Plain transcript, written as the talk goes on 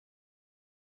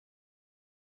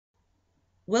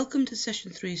Welcome to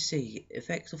Session 3C,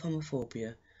 Effects of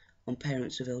Homophobia on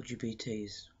Parents of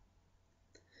LGBTs.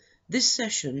 This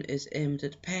session is aimed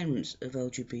at parents of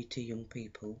LGBT young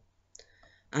people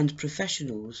and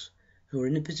professionals who are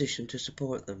in a position to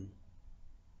support them.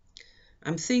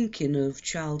 I'm thinking of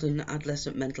child and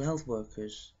adolescent mental health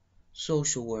workers,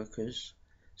 social workers,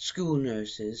 school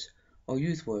nurses, or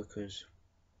youth workers.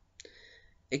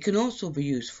 It can also be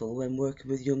useful when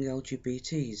working with young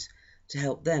LGBTs to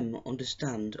help them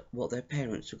understand what their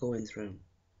parents are going through.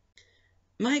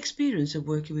 My experience of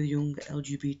working with young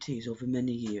LGBTs over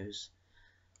many years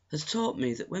has taught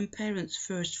me that when parents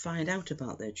first find out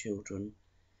about their children,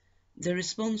 their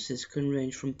responses can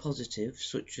range from positive,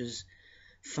 such as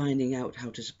finding out how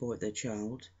to support their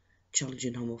child,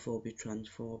 challenging homophobia,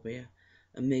 transphobia,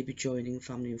 and maybe joining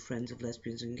family and friends of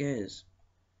lesbians and gays,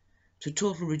 to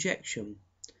total rejection,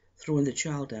 throwing the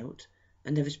child out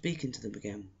and never speaking to them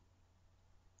again.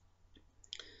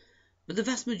 But the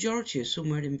vast majority is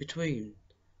somewhere in between.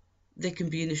 They can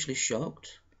be initially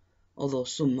shocked, although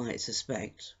some might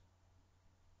suspect,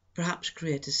 perhaps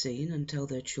create a scene and tell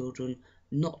their children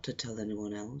not to tell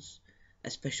anyone else,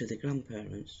 especially the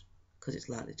grandparents, because it's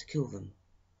likely to kill them.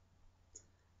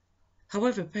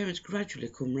 However, parents gradually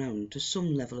come round to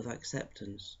some level of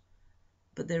acceptance,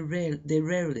 but they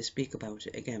rarely speak about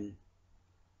it again.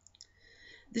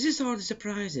 This is hardly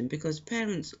surprising because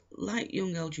parents, like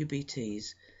young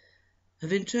LGBTs, have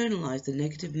internalised the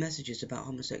negative messages about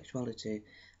homosexuality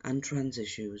and trans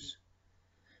issues,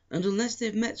 and unless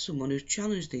they've met someone who's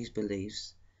challenged these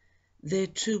beliefs, they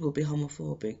too will be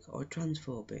homophobic or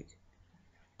transphobic,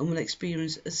 and will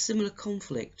experience a similar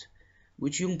conflict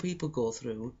which young people go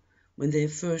through when they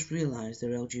first realise they're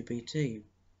LGBT.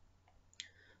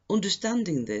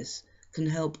 Understanding this can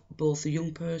help both the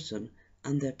young person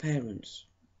and their parents.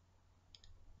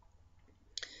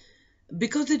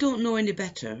 Because they don't know any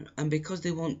better, and because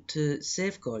they want to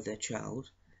safeguard their child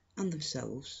and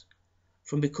themselves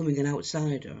from becoming an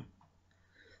outsider,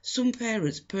 some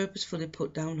parents purposefully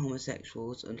put down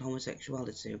homosexuals and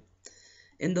homosexuality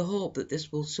in the hope that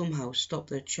this will somehow stop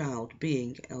their child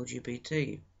being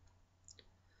LGBT.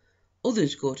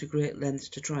 Others go to great lengths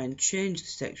to try and change the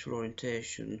sexual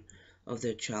orientation of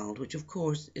their child, which of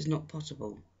course is not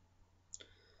possible,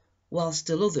 while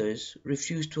still others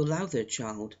refuse to allow their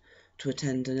child to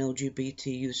attend an LGBT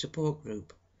youth support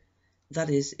group, that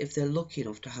is, if they're lucky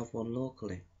enough to have one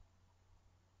locally.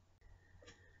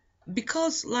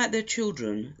 Because, like their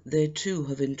children, they too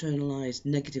have internalised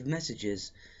negative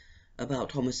messages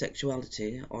about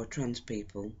homosexuality or trans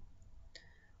people,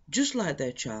 just like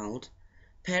their child,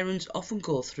 parents often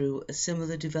go through a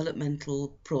similar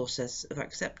developmental process of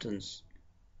acceptance.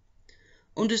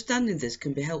 Understanding this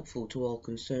can be helpful to all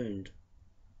concerned.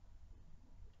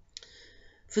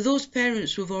 For those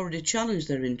parents who have already challenged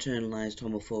their internalised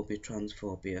homophobia,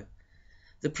 transphobia,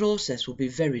 the process will be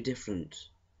very different.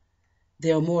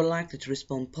 They are more likely to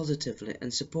respond positively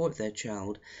and support their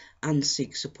child and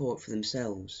seek support for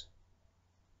themselves.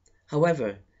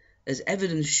 However, as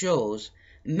evidence shows,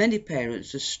 many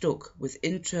parents are stuck with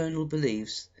internal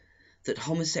beliefs that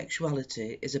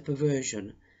homosexuality is a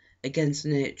perversion against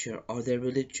nature or their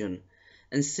religion,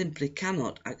 and simply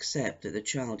cannot accept that the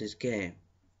child is gay.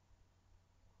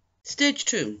 Stage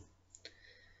 2.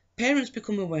 Parents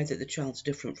become aware that the child is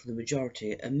different from the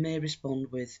majority and may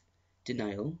respond with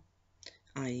denial,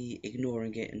 i.e.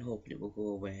 ignoring it and hoping it will go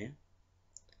away,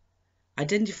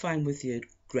 identifying with the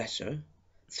aggressor,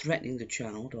 threatening the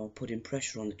child or putting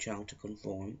pressure on the child to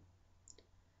conform,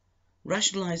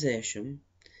 rationalisation,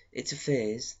 it's a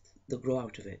phase, they'll grow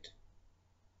out of it.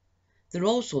 They're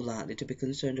also likely to be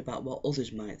concerned about what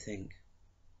others might think.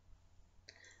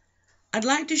 I'd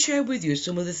like to share with you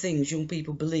some of the things young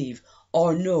people believe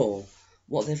or know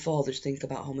what their fathers think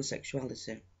about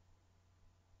homosexuality.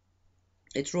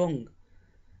 It's wrong.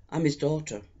 I'm his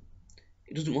daughter.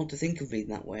 He doesn't want to think of me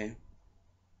that way.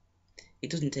 He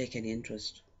doesn't take any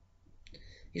interest.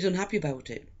 He's unhappy about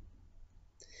it.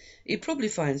 He probably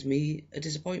finds me a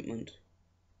disappointment.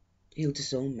 He'll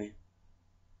disown me.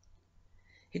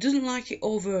 He doesn't like it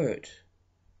overt,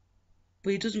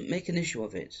 but he doesn't make an issue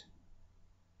of it.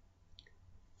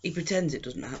 He pretends it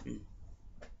doesn't happen.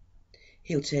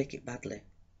 He'll take it badly.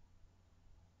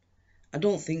 I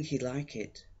don't think he'd like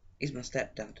it. He's my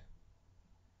stepdad.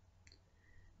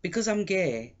 Because I'm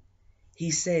gay, he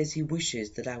says he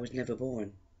wishes that I was never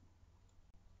born.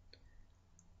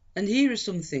 And here are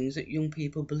some things that young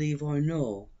people believe or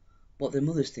know what their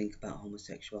mothers think about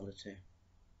homosexuality.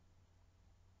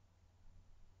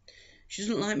 She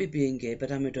doesn't like me being gay,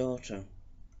 but I'm her daughter.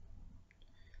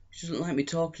 She doesn't like me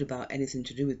talking about anything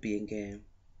to do with being gay.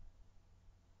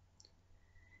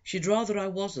 She'd rather I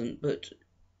wasn't, but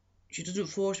she doesn't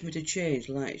force me to change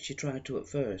like she tried to at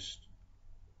first.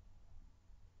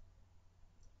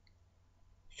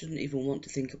 She doesn't even want to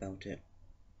think about it.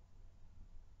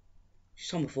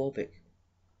 She's homophobic.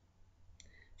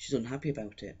 She's unhappy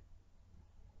about it.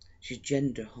 She's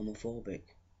gender homophobic.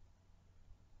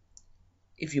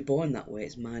 If you're born that way,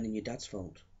 it's mine and your dad's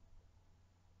fault.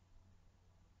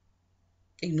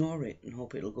 Ignore it and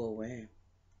hope it'll go away.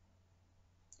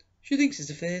 She thinks it's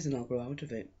a phase and I'll grow out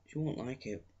of it. She won't like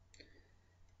it.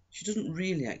 She doesn't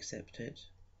really accept it.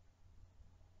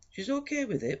 She's okay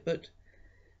with it, but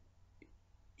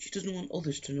she doesn't want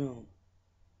others to know.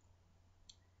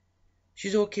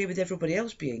 She's okay with everybody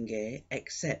else being gay,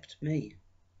 except me.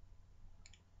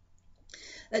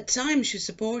 At times she's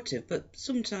supportive, but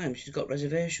sometimes she's got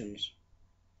reservations.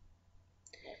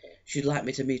 She'd like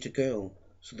me to meet a girl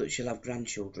so that she'll have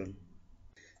grandchildren.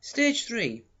 Stage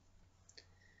 3.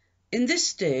 In this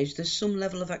stage, there's some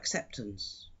level of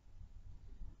acceptance.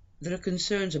 There are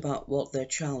concerns about what their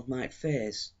child might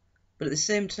face, but at the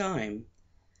same time,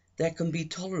 there can be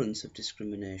tolerance of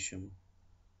discrimination.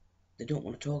 They don't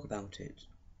want to talk about it.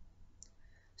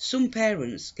 Some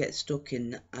parents get stuck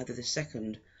in either the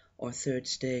second or third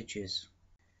stages.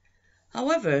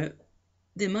 However,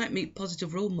 they might meet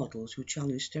positive role models who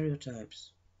challenge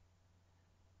stereotypes.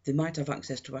 They might have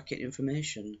access to accurate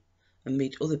information and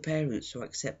meet other parents who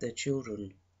accept their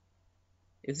children.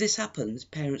 If this happens,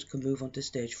 parents can move on to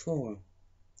stage 4.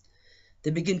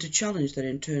 They begin to challenge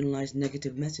their internalized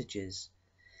negative messages.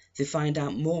 They find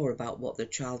out more about what their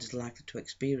child is likely to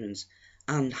experience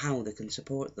and how they can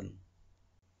support them.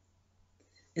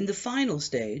 In the final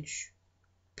stage,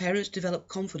 parents develop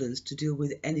confidence to deal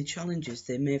with any challenges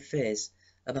they may face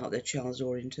about their child's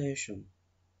orientation.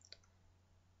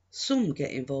 Some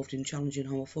get involved in challenging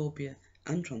homophobia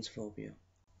and transphobia.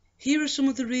 Here are some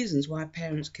of the reasons why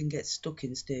parents can get stuck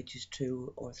in stages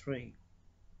 2 or 3.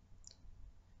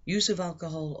 Use of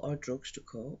alcohol or drugs to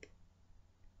cope.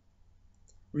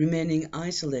 Remaining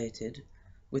isolated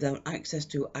without access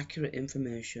to accurate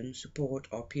information, support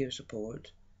or peer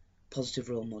support, positive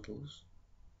role models.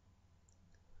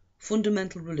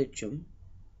 Fundamental religion.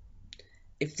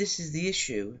 If this is the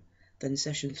issue, then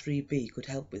session 3B could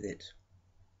help with it.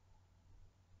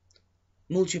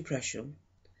 Multi-oppression.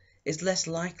 It's less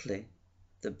likely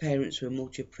that parents who are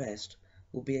multi-oppressed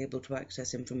will be able to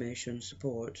access information,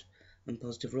 support and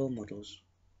positive role models.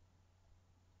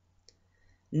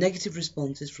 Negative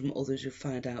responses from others who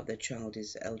find out their child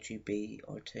is LGBT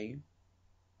or T.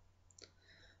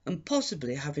 And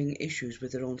possibly having issues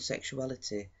with their own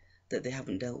sexuality that they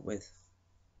haven't dealt with.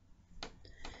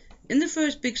 In the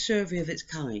first big survey of its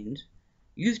kind,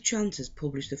 Youth Chances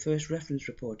published the first reference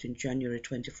report in January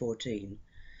 2014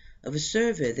 of a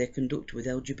survey they conducted with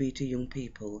LGBT young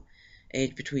people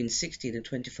aged between 16 and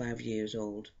 25 years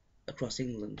old across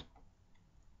England.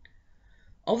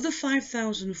 Of the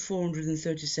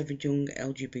 5,437 young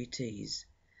LGBTs,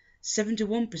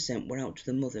 71% were out to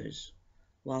the mothers,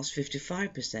 whilst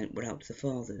 55% were out to the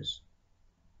fathers.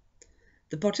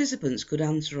 The participants could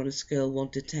answer on a scale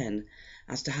 1 to 10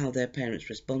 as to how their parents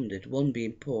responded, 1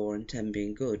 being poor and 10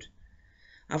 being good.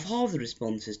 I've halved the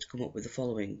responses to come up with the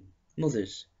following.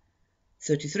 Mothers,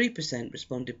 33%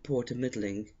 responded poor to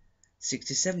middling,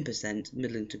 67%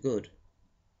 middling to good.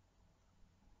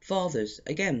 Fathers,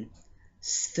 again,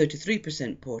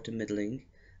 33% poor to middling,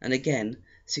 and again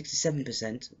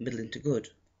 67% middling to good.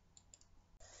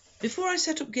 Before I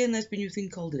set up Gay and Lesbian Youth in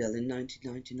Calderdale in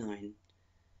 1999,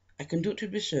 I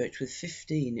conducted research with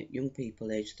 15 young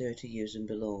people aged 30 years and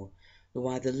below who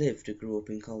either lived or grew up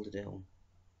in Calderdale.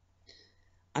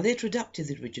 I later adapted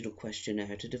the original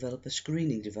questionnaire to develop a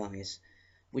screening device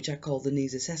which I call the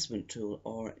Needs Assessment Tool,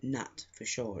 or NAT for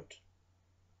short.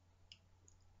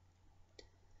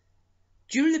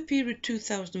 During the period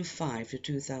 2005 to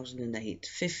 2008,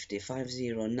 50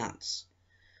 NATs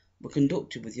were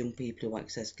conducted with young people who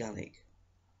accessed Gaelic.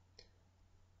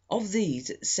 Of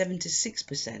these,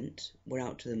 76% were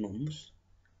out to the mums,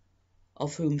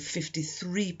 of whom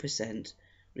 53%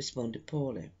 responded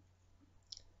poorly,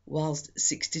 whilst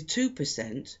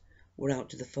 62% were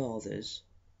out to the fathers,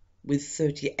 with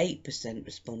 38%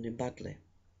 responding badly.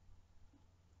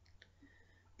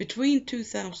 Between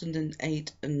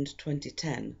 2008 and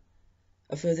 2010,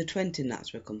 a further 20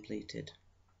 NATs were completed.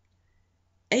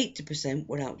 80%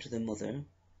 were out to the mother,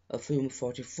 of whom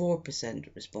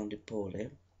 44% responded poorly,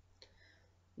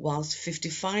 whilst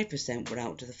 55% were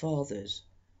out to the fathers,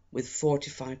 with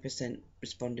 45%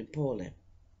 responding poorly.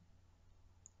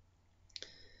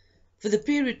 For the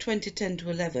period 2010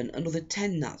 to 11, another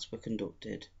 10 NATs were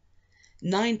conducted.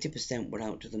 90% were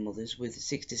out to the mothers with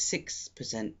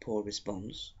 66% poor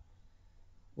response,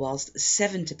 whilst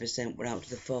 70% were out to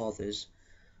the fathers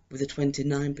with a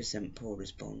 29% poor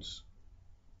response.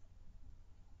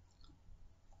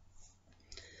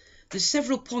 There's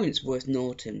several points worth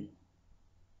noting.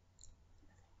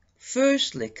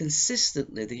 Firstly,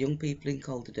 consistently the young people in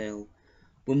Calderdale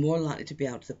were more likely to be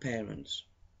out to the parents.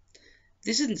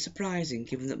 This isn't surprising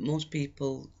given that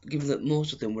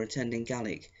most of them were attending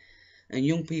Gaelic, and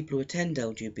young people who attend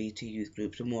LGBT youth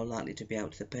groups are more likely to be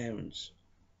out to the parents.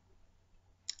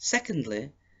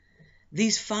 Secondly,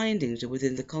 these findings are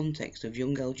within the context of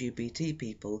young LGBT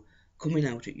people coming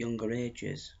out at younger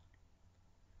ages.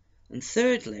 And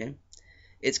thirdly,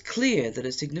 it's clear that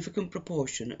a significant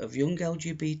proportion of young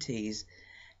LGBTs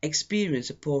experience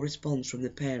a poor response from their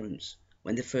parents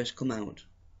when they first come out.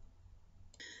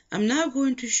 I'm now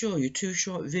going to show you 2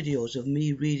 short videos of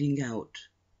me reading out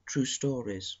true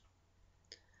stories.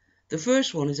 The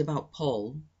first one is about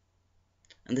Paul,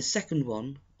 and the second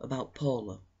one about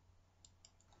Paula.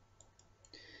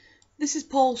 This is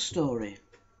Paul's story.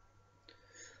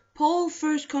 Paul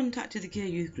first contacted the gay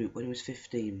youth group when he was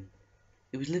 15.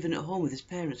 He was living at home with his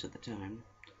parents at the time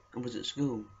and was at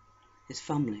school. His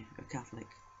family are Catholic.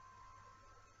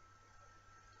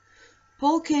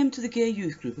 Paul came to the gay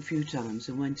youth group a few times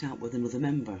and went out with another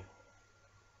member.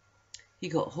 He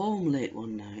got home late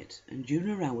one night and during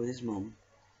a row with his mum,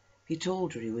 he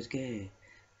told her he was gay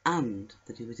and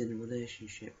that he was in a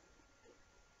relationship.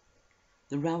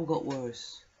 The row got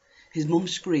worse. His mum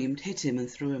screamed, hit him and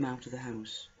threw him out of the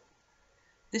house.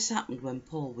 This happened when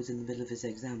Paul was in the middle of his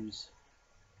exams.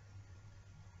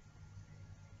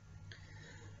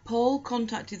 Paul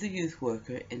contacted the youth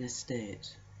worker in a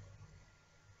state.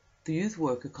 The youth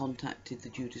worker contacted the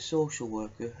duty social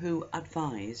worker who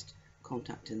advised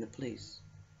contacting the police.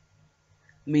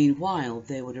 Meanwhile,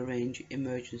 they would arrange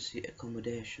emergency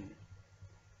accommodation.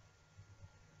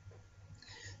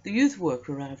 The youth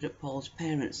worker arrived at Paul's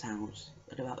parents' house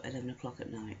at about 11 o'clock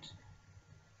at night.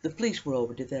 The police were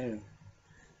already there.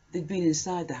 They'd been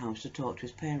inside the house to talk to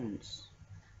his parents,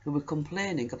 who were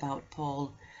complaining about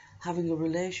Paul having a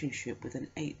relationship with an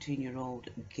 18-year-old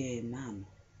gay man.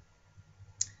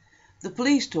 The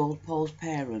police told Paul's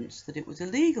parents that it was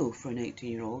illegal for an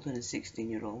 18-year-old and a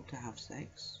 16-year-old to have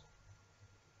sex.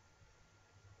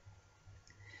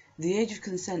 The age of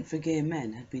consent for gay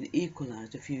men had been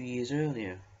equalised a few years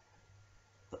earlier,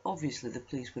 but obviously the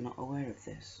police were not aware of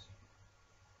this.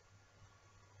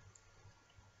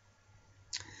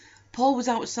 Paul was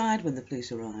outside when the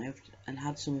police arrived and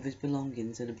had some of his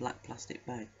belongings in a black plastic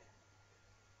bag.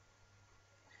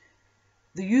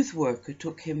 The youth worker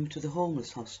took him to the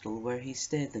homeless hostel where he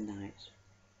stayed the night.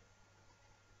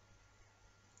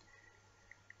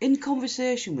 In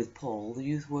conversation with Paul, the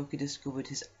youth worker discovered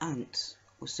his aunt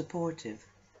was supportive,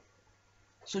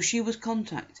 so she was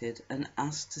contacted and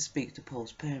asked to speak to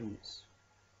Paul's parents.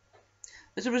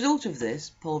 As a result of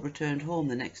this, Paul returned home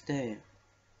the next day.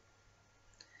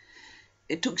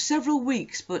 It took several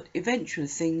weeks, but eventually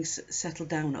things settled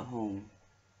down at home.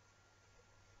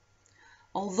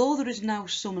 Although there is now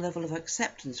some level of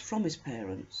acceptance from his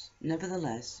parents,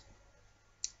 nevertheless,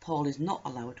 Paul is not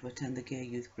allowed to attend the gay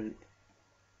youth group.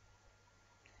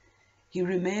 He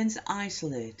remains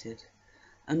isolated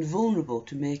and vulnerable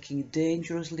to making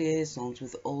dangerous liaisons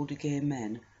with older gay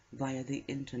men via the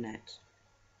internet.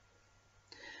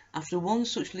 After one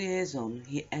such liaison,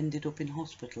 he ended up in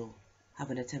hospital,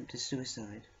 having attempted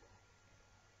suicide.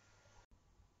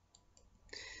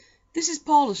 This is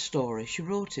Paula's story. She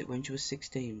wrote it when she was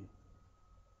 16.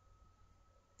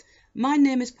 My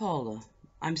name is Paula.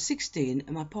 I'm 16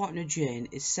 and my partner Jane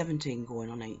is 17 going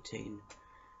on 18.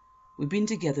 We've been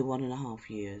together 1.5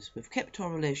 years. We've kept our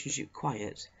relationship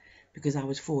quiet because I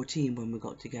was 14 when we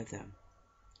got together.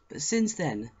 But since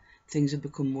then, things have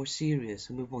become more serious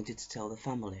and we wanted to tell the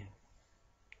family.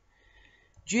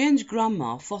 Jane's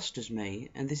grandma fosters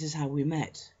me and this is how we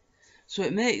met, so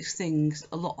it makes things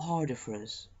a lot harder for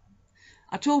us.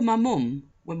 I told my mum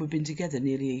when we've been together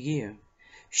nearly a year.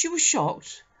 She was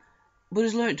shocked, but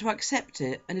has learnt to accept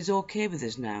it and is okay with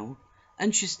us now,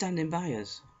 and she's standing by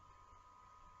us.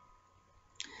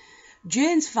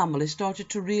 Jane's family started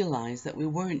to realise that we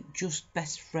weren't just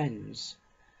best friends,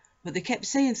 but they kept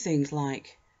saying things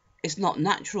like, "It's not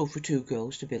natural for 2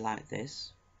 girls to be like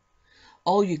this.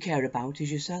 All you care about is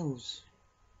yourselves.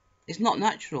 It's not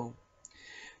natural.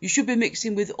 You should be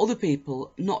mixing with other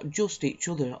people, not just each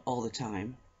other all the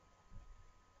time."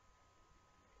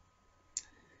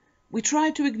 We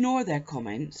tried to ignore their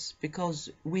comments because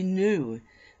we knew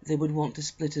they would want to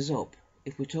split us up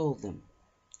if we told them.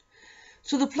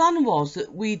 So the plan was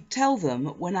that we'd tell them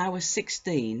when I was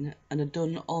 16 and had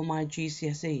done all my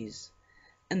GCSEs,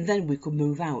 and then we could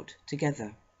move out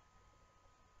together.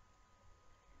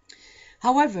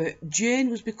 However, Jane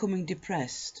was becoming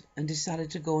depressed and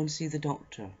decided to go and see the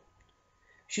doctor.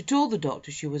 She told the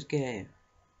doctor she was gay.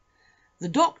 The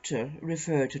doctor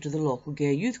referred her to the local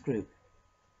gay youth group.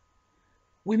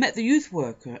 We met the youth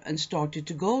worker and started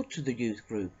to go to the youth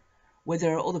group, where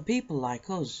there are other people like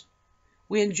us.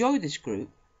 We enjoy this group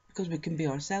because we can be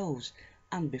ourselves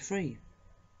and be free.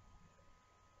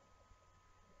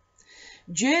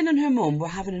 Jane and her mum were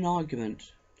having an argument.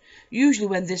 Usually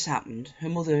when this happened, her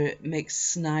mother makes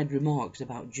snide remarks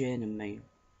about Jane and me.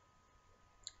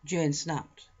 Jane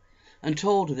snapped and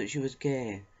told her that she was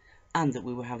gay and that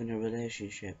we were having a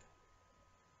relationship.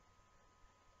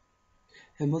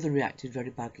 Her mother reacted very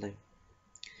badly.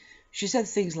 She said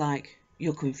things like,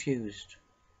 "You're confused.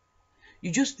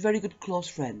 You're just very good close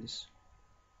friends.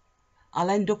 I'll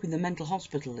end up in the mental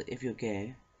hospital if you're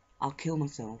gay. I'll kill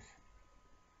myself."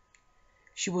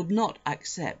 She would not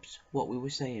accept what we were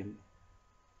saying.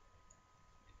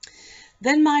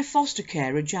 Then my foster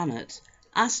carer, Janet,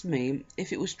 asked me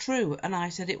if it was true, and I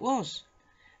said it was.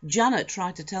 Janet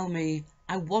tried to tell me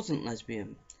I wasn't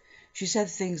lesbian. She said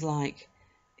things like,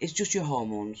 "It's just your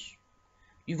hormones.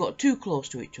 You got too close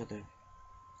to each other."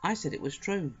 I said it was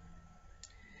true.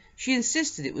 She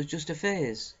insisted it was just a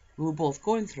phase we were both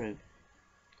going through.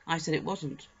 I said it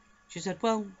wasn't. She said,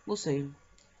 "Well, we'll see."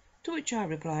 To which I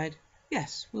replied,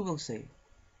 "Yes, we will see."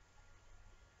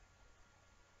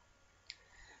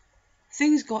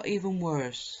 Things got even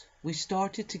worse. We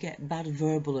started to get bad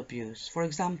verbal abuse. For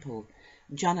example,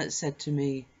 Janet said to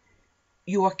me,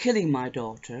 "You are killing my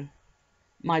daughter.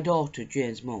 My daughter,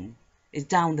 Jane's mum, is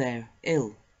down there,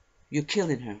 ill. You're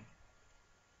killing her."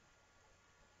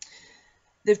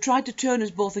 They've tried to turn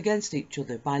us both against each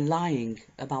other by lying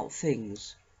about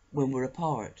things when we're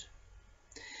apart.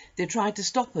 They tried to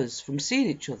stop us from seeing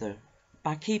each other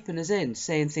by keeping us in,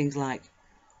 saying things like,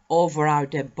 "Over our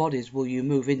dead bodies will you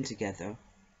move in together?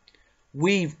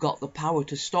 We've got the power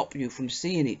to stop you from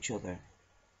seeing each other."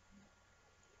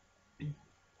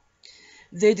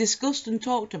 They discussed and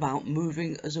talked about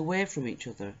moving us away from each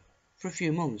other for a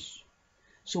few months,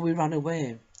 so we ran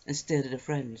away and stayed at a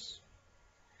friend's.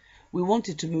 We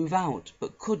wanted to move out,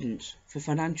 but couldn't for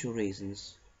financial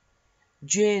reasons.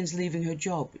 Jane's leaving her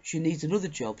job. She needs another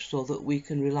job so that we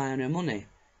can rely on her money.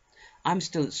 I'm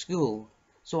still at school,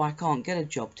 so I can't get a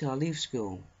job till I leave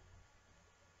school.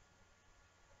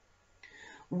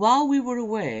 While we were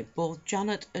away, both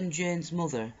Janet and Jane's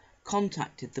mother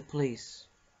contacted the police.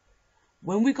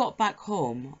 When we got back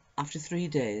home, after 3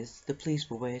 days, the police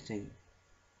were waiting.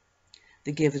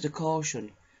 They gave us a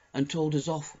caution and told us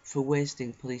off for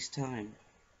wasting police time.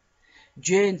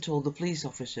 Jane told the police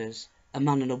officers, a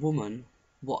man and a woman,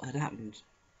 what had happened.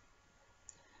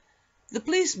 The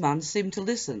policeman seemed to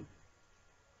listen,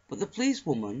 but the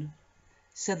policewoman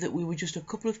said that we were just a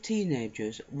couple of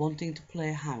teenagers wanting to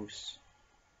play house.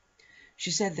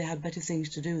 She said they had better things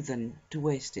to do than to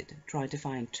waste it trying to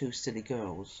find two silly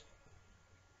girls.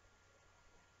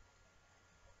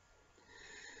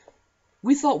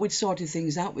 We thought we'd sorted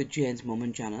things out with Jane's mum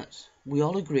and Janet. We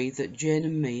all agreed that Jane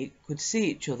and me could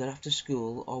see each other after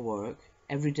school or work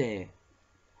every day,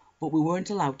 but we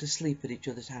weren't allowed to sleep at each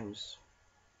other's house.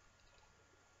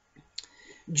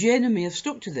 Jane and me have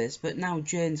stuck to this, but now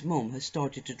Jane's mum has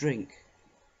started to drink,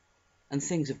 and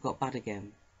things have got bad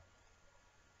again.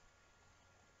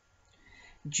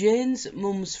 Jane's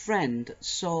mum's friend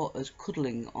saw us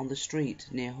cuddling on the street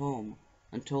near home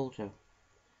and told her.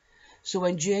 So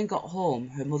when Jane got home,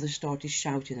 her mother started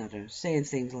shouting at her, saying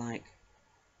things like,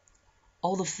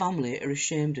 "All the family are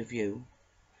ashamed of you.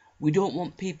 We don't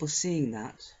want people seeing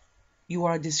that. You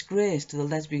are a disgrace to the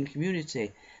lesbian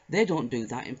community. They don't do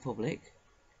that in public."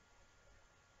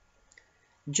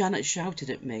 Janet shouted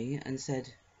at me and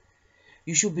said,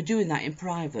 "You should be doing that in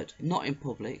private, not in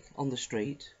public, on the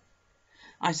street."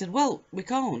 I said, "Well, we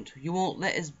can't. You won't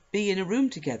let us be in a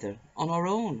room together on our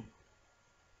own."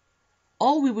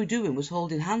 All we were doing was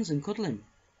holding hands and cuddling.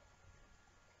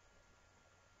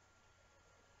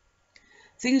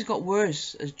 Things got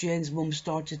worse as Jane's mum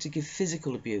started to give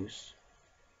physical abuse.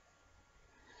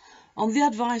 On the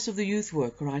advice of the youth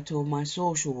worker, I told my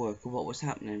social worker what was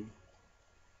happening.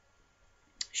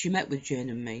 She met with Jane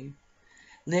and me.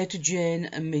 Later, Jane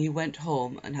and me went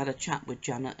home and had a chat with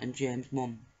Janet and Jane's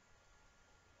mum.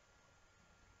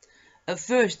 At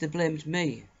first, they blamed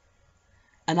me,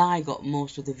 and I got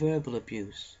most of the verbal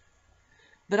abuse.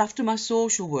 But after my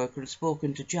social worker had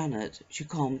spoken to Janet, she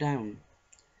calmed down.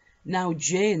 Now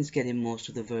Jane's getting most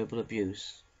of the verbal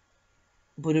abuse.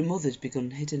 but her mother's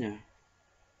begun hitting her.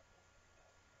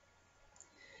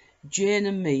 Jane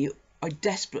and me are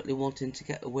desperately wanting to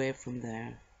get away from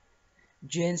there.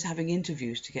 Jane's having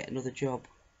interviews to get another job.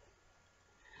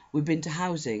 We've been to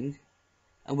housing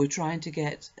and we're trying to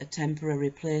get a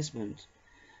temporary placement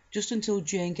just until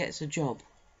Jane gets a job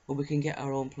where we can get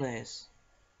our own place.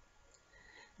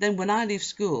 Then when I leave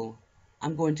school,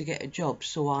 I'm going to get a job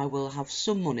so I will have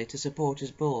some money to support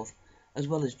us both, as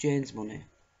well as Jane's money.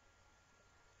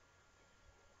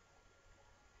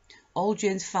 All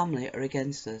Jane's family are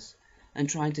against us and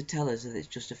trying to tell us that it's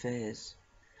just a phase.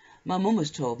 My mum has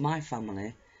told my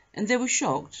family, and they were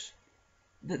shocked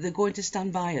that they're going to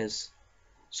stand by us.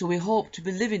 So we hope to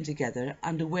be living together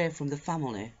and away from the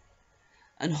family,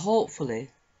 and hopefully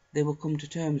they will come to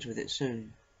terms with it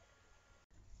soon.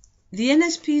 The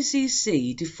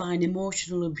NSPCC define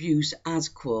emotional abuse as,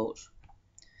 quote,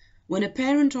 when a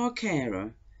parent or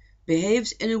carer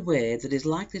behaves in a way that is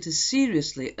likely to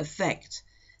seriously affect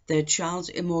their child's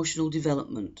emotional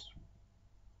development.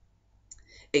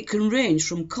 It can range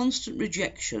from constant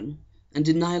rejection and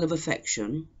denial of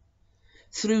affection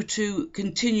through to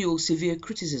continual severe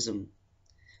criticism,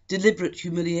 deliberate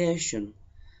humiliation,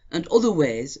 and other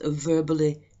ways of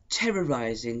verbally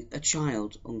terrorising a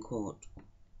child, unquote.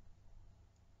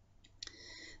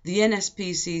 The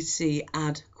NSPCC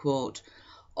add, quote,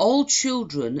 all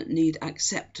children need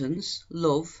acceptance,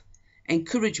 love,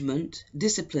 encouragement,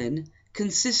 discipline,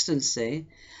 consistency,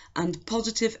 and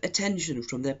positive attention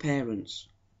from their parents.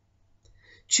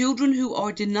 Children who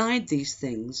are denied these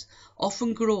things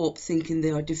often grow up thinking they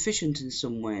are deficient in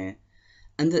some way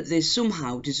and that they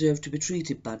somehow deserve to be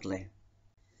treated badly.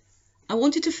 I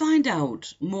wanted to find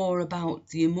out more about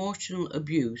the emotional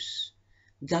abuse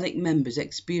Gaelic members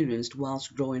experienced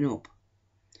whilst growing up,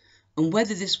 and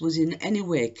whether this was in any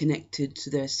way connected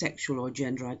to their sexual or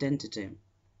gender identity.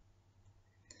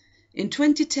 In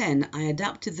 2010, I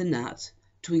adapted the NAT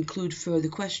to include further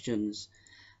questions,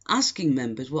 asking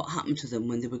members what happened to them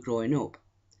when they were growing up.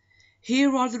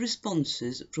 Here are the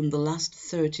responses from the last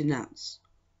 30 NATs.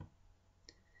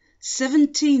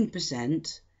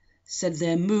 17% said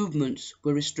their movements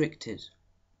were restricted.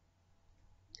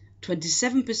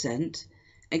 27%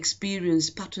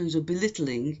 experienced patterns of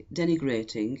belittling,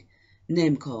 denigrating,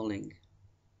 name-calling.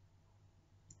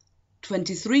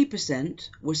 23%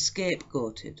 were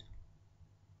scapegoated.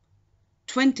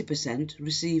 20%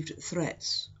 received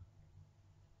threats.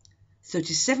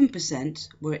 37%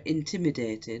 were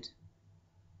intimidated.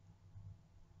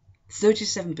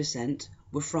 37%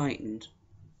 were frightened.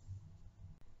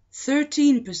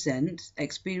 13%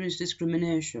 experienced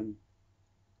discrimination.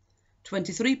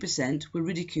 23% were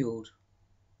ridiculed.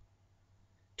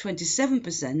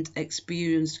 27%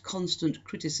 experienced constant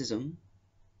criticism.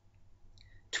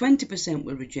 20%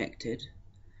 were rejected,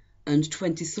 and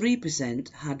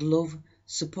 23% had love,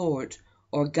 support,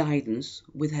 or guidance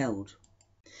withheld.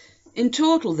 In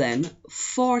total then,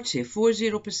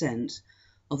 40%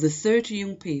 of the 30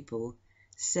 young people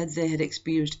said they had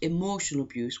experienced emotional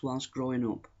abuse whilst growing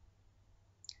up.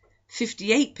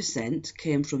 58%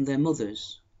 came from their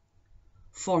mothers,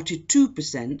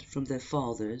 42% from their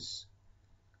fathers,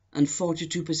 and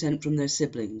 42% from their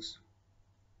siblings.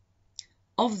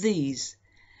 Of these,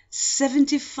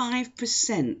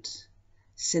 75%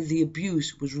 said the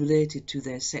abuse was related to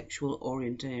their sexual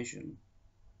orientation.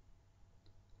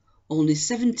 Only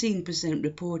 17%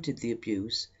 reported the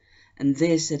abuse, and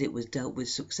they said it was dealt with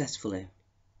successfully.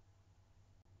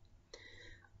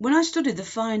 When I studied the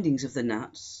findings of the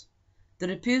NATs,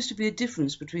 there appears to be a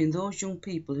difference between those young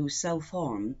people who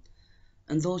self-harm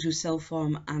and those who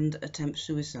self-harm and attempt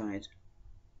suicide.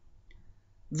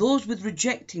 Those with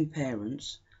rejecting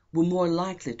parents were more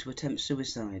likely to attempt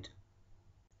suicide.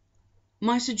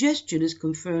 My suggestion is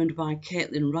confirmed by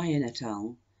Caitlin Ryan et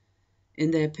al.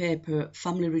 In their paper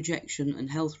Family Rejection and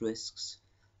Health Risks,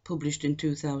 published in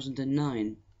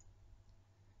 2009.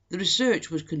 The research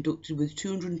was conducted with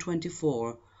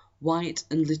 224 white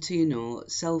and Latino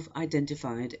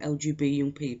self-identified LGBT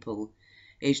young people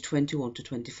aged 21 to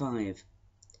 25.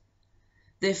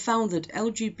 They found that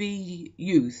LGBT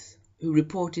youth who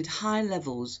reported high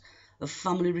levels of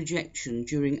family rejection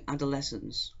during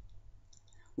adolescence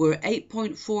were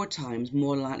 8.4 times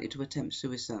more likely to attempt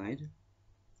suicide,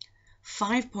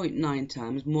 5.9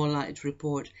 times more likely to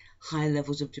report high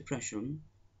levels of depression,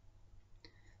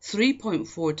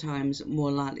 3.4 times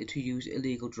more likely to use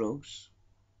illegal drugs,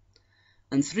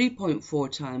 and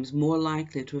 3.4 times more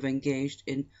likely to have engaged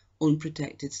in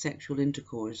unprotected sexual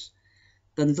intercourse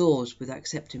than those with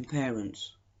accepting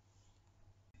parents.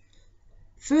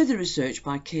 Further research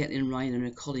by Caitlin Ryan and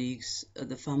her colleagues at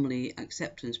the Family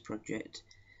Acceptance Project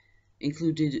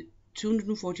included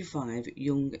 245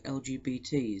 young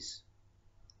LGBTs.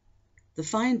 The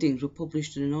findings were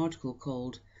published in an article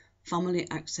called Family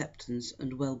Acceptance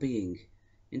and Wellbeing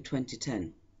in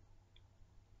 2010.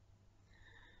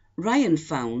 Ryan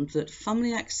found that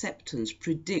family acceptance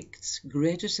predicts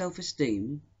greater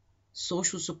self-esteem,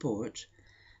 social support,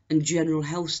 and general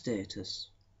health status.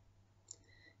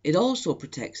 It also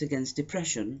protects against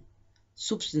depression,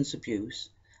 substance abuse,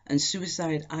 and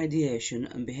suicide ideation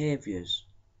and behaviours.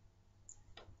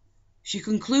 She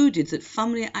concluded that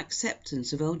family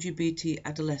acceptance of LGBT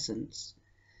adolescents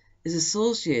is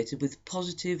associated with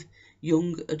positive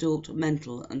young adult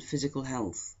mental and physical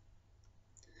health,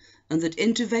 and that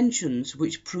interventions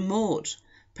which promote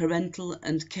parental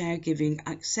and caregiving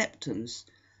acceptance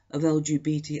of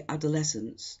LGBT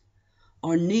adolescents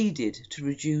are needed to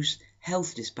reduce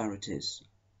health disparities.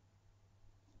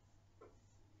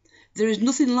 There is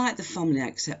nothing like the Family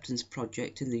Acceptance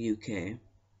Project in the UK.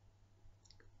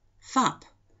 FAP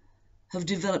have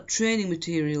developed training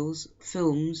materials,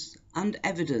 films and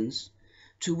evidence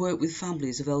to work with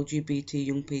families of LGBT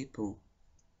young people.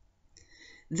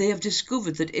 They have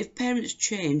discovered that if parents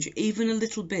change even a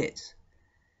little bit,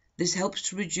 this helps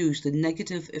to reduce the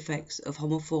negative effects of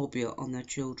homophobia on their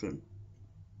children.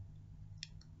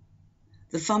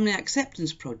 The Family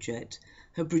Acceptance Project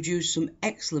have produced some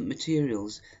excellent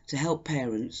materials to help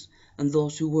parents and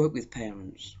those who work with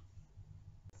parents.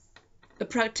 A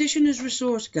practitioner's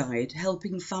resource guide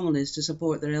helping families to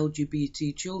support their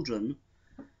LGBT children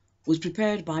was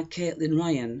prepared by Caitlin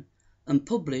Ryan and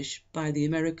published by the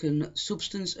American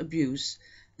Substance Abuse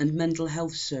and Mental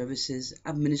Health Services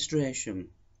Administration.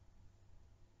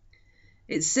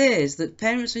 It says that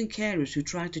parents and carers who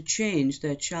try to change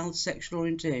their child's sexual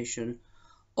orientation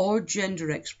or gender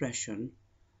expression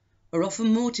are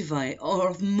often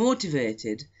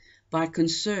motivated by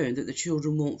concern that the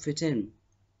children won't fit in.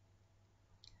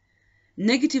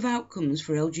 Negative outcomes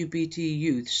for LGBT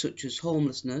youth such as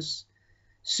homelessness,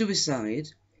 suicide,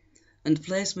 and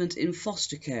placement in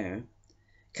foster care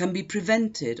can be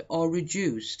prevented or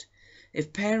reduced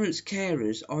if parents'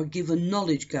 carers are given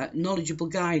knowledgeable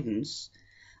guidance,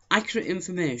 accurate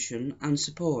information and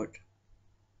support.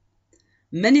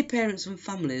 Many parents and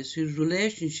families whose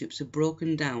relationships have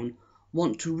broken down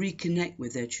want to reconnect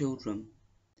with their children.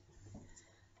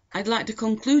 I'd like to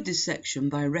conclude this section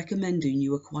by recommending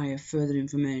you acquire further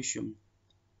information.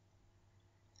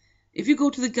 If you go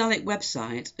to the Gallic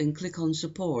website and click on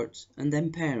Support and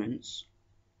then Parents,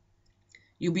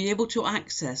 you'll be able to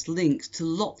access links to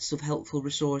lots of helpful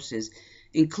resources,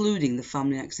 including the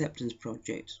Family Acceptance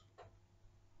Project.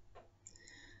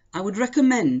 I would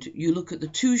recommend you look at the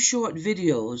 2 short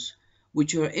videos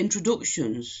which are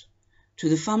introductions to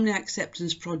the Family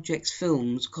Acceptance Project's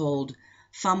films called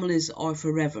Families Are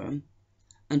Forever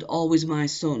and Always My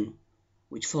Son,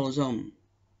 which follows on.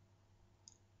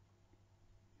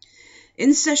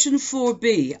 In session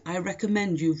 4B, I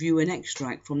recommend you view an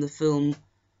extract from the film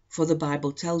For the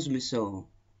Bible Tells Me So.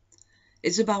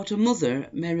 It's about a mother,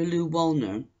 Mary Lou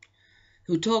Wallner,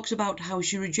 who talks about how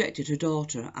she rejected her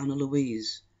daughter, Anna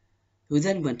Louise, who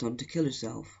then went on to kill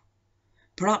herself.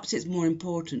 Perhaps it's more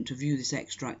important to view this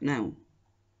extract now.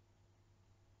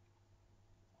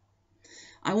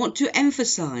 I want to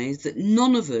emphasise that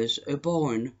none of us are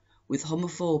born with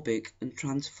homophobic and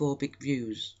transphobic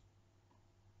views.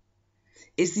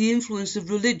 It's the influence of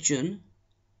religion,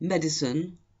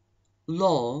 medicine,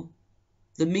 law,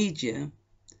 the media,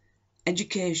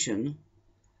 education,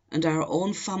 and our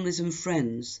own families and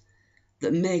friends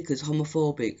that make us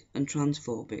homophobic and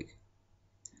transphobic.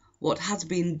 What has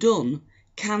been done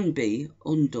can be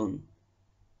undone.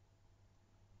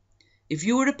 If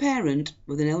you are a parent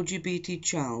with an LGBT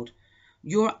child,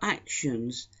 your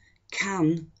actions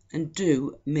can and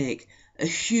do make a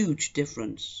huge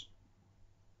difference.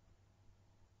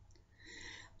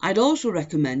 I'd also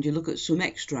recommend you look at some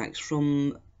extracts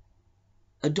from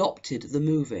Adopted, the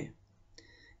movie,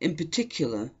 in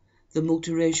particular the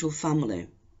multiracial family.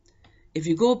 If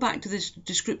you go back to this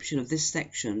description of this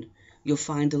section, you'll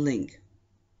find a link.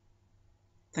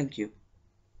 Thank you.